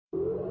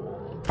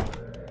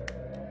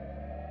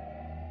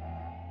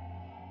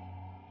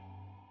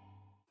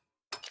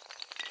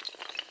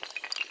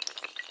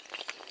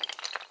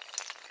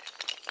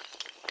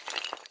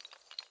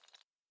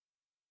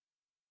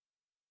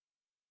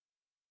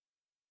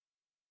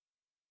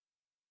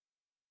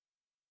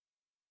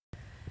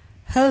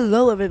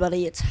Hello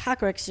everybody, it's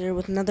HackerX here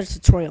with another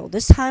tutorial.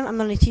 This time I'm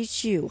going to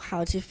teach you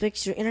how to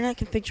fix your internet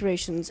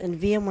configurations in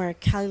VMware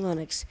Kali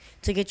Linux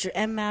to get your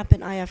mmap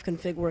and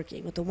ifconfig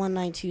working with the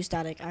 192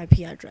 static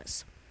IP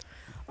address.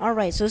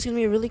 Alright, so it's going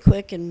to be really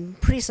quick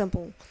and pretty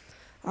simple.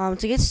 To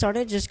get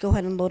started, just go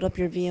ahead and load up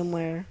your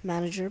VMware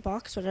manager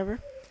box, whatever,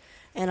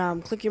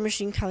 and click your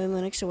machine, Kali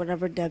Linux or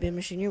whatever Debian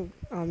machine you're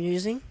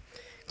using.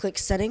 Click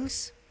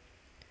Settings,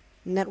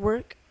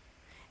 Network,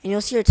 and you'll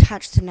see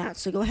attached to NAT.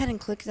 So go ahead and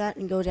click that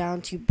and go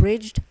down to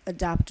Bridged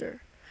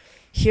Adapter.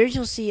 Here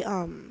you'll see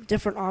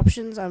different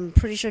options. I'm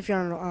pretty sure if you're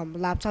on a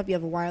laptop you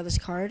have a wireless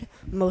card.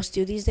 Most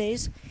do these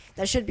days.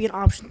 That should be an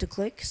option to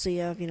click. So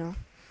you have,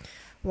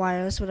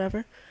 wireless,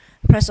 whatever.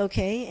 Press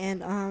OK,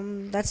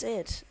 and that's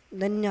it.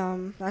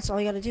 Then that's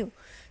all you gotta do.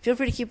 Feel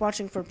free to keep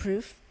watching for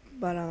proof.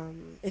 But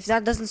if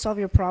that doesn't solve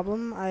your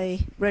problem,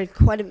 I read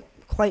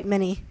quite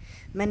many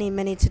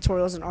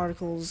tutorials and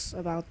articles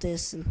about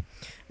this, and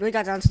really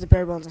got down to the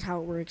bare bones on how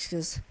it works,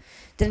 because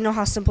didn't know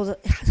how simple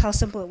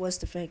it was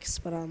to fix.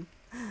 But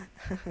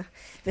if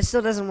it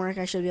still doesn't work,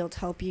 I should be able to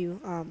help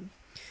you.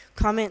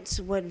 Comment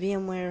what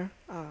VMware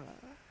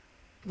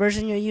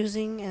version you're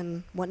using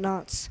and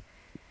whatnots,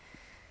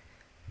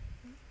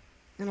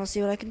 and I'll see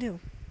what I can do.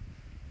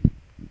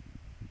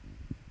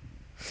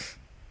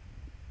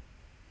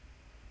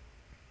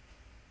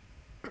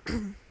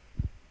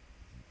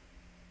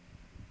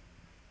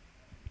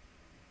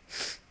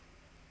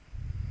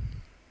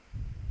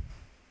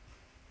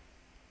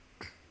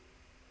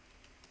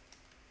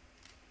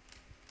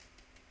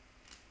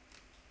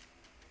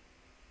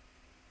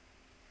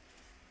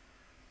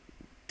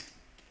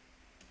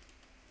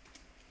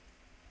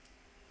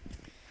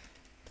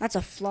 That's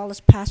a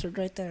flawless password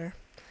right there.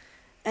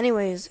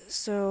 Anyways,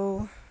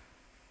 so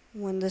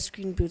when the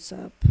screen boots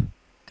up,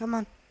 come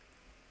on.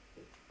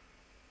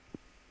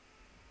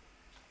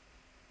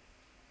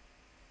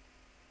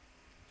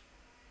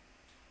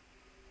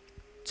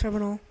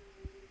 Terminal,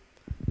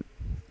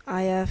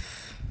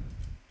 if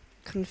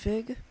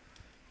config.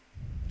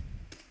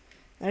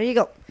 There you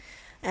go.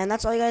 And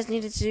that's all you guys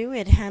needed to do.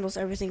 It handles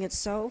everything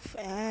itself,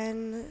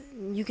 and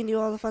you can do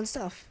all the fun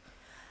stuff.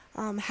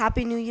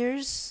 Happy New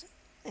Year's,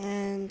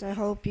 and I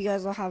hope you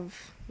guys all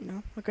have,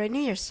 a great New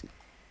Year's.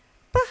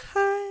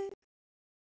 Bye.